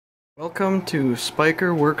Welcome to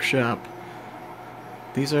Spyker Workshop.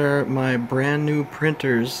 These are my brand new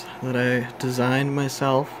printers that I designed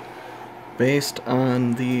myself based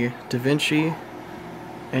on the DaVinci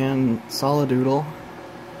and Solidoodle.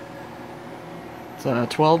 It's a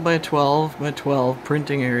 12 by 12 by 12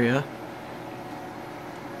 printing area.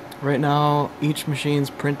 Right now each machine's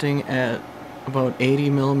printing at about 80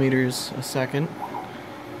 millimeters a second.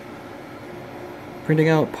 Printing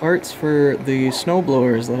out parts for the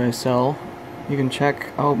snowblowers that I sell. You can check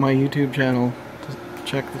out my YouTube channel to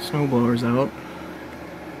check the snowblowers out.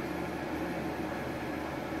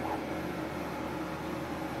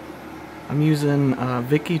 I'm using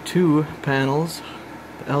Vicky 2 panels,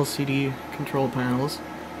 the LCD control panels.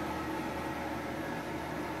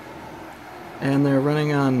 And they're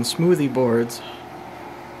running on smoothie boards.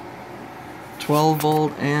 12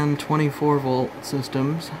 volt and 24 volt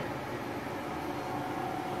systems.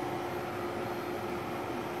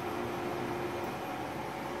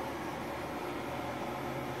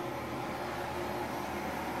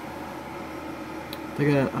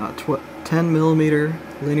 They got 10 millimeter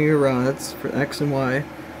linear rods for X and Y,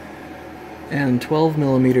 and 12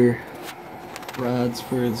 millimeter rods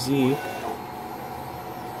for Z.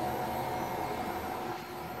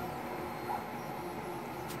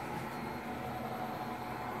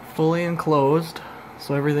 Fully enclosed,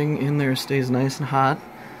 so everything in there stays nice and hot.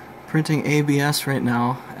 Printing ABS right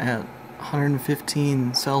now at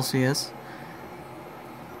 115 Celsius.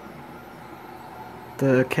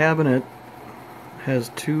 The cabinet has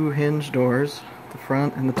two hinge doors, the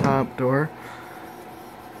front and the top door.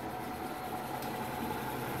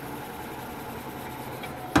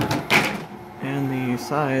 And the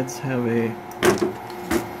sides have a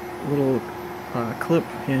little clip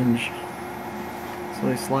hinge, so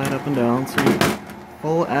they slide up and down, so you have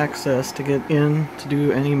full access to get in to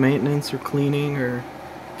do any maintenance or cleaning or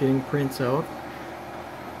getting prints out.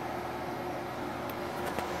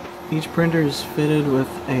 Each printer is fitted with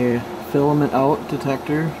a filament out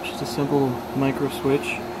detector, just a simple micro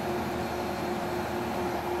switch.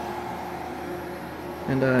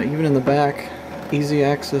 And even in the back, easy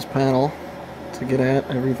access panel to get at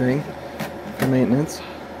everything for maintenance.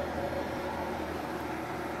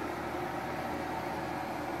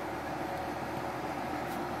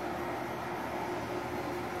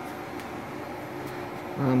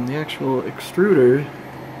 The actual extruder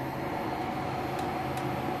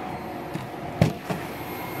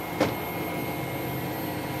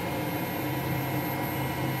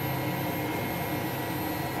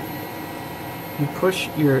you push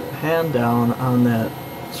your hand down on that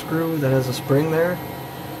screw that has a spring there,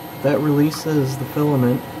 that releases the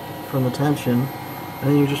filament from the tension, and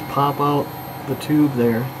then you just pop out the tube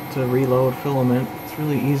there to reload filament. It's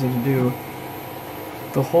really easy to do.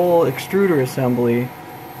 The whole extruder assembly,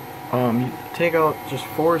 you take out just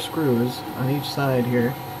 4 screws on each side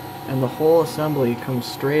here, and the whole assembly comes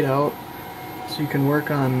straight out, so you can work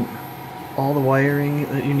on all the wiring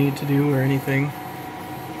that you need to do or anything.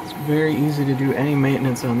 Very easy to do any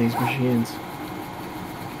maintenance on these machines.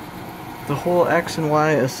 The whole X and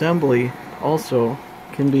Y assembly also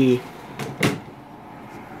can be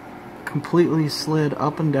completely slid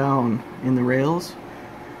up and down in the rails,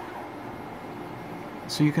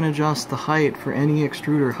 so you can adjust the height for any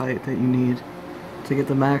extruder height that you need to get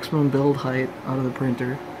the maximum build height out of the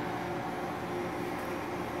printer.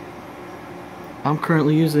 I'm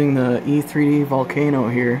currently using the E3D Volcano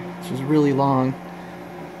here, which is really long.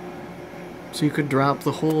 So you could drop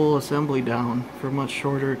the whole assembly down for a much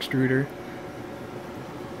shorter extruder.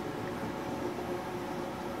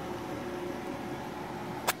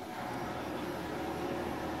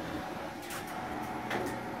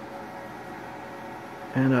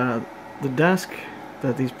 And the desk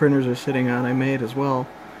that these printers are sitting on I made as well.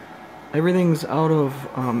 Everything's out of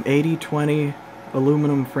 80/20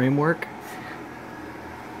 aluminum framework.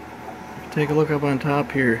 Take a look up on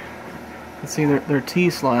top here. You can see they're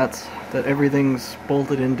T-slots that everything's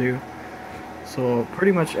bolted into. So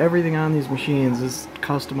pretty much everything on these machines is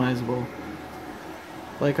customizable.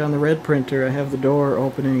 Like on the red printer, I have the door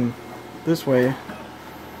opening this way,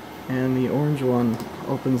 and the orange one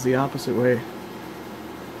opens the opposite way.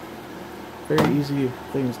 Very easy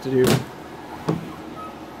things to do.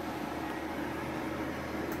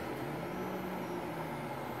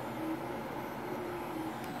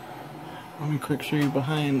 Let me quick show you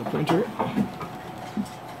behind the printer.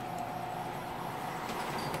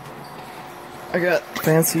 I got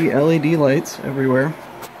fancy LED lights everywhere,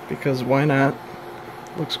 because why not?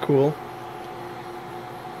 Looks cool.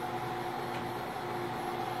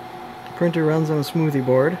 The printer runs on a smoothie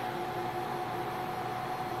board,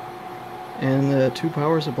 and the 2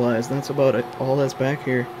 power supplies. That's about it, all that's back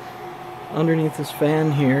here. Underneath this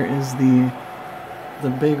fan here is the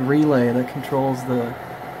big relay that controls the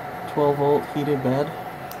 12 volt heated bed.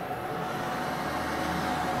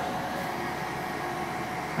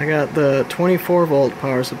 I got the 24 volt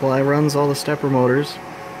power supply, runs all the stepper motors,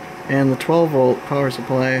 and the 12 volt power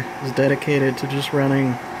supply is dedicated to just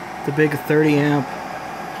running the big 30 amp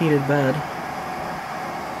heated bed.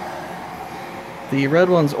 The red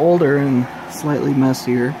one's older and slightly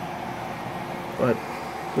messier, but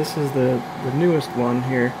this is the newest one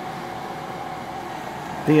here.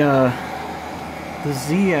 The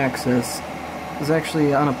Z-axis is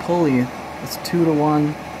actually on a pulley. It's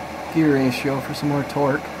 2-to-1 gear ratio for some more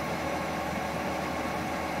torque.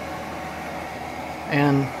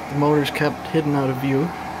 And the motor's kept hidden out of view.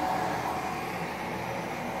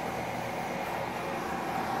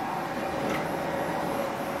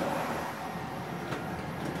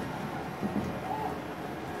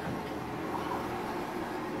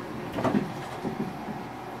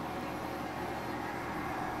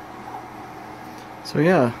 So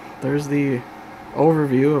yeah, there's the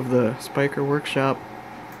overview of the Spyker Workshop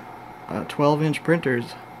 12-inch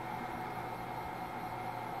printers.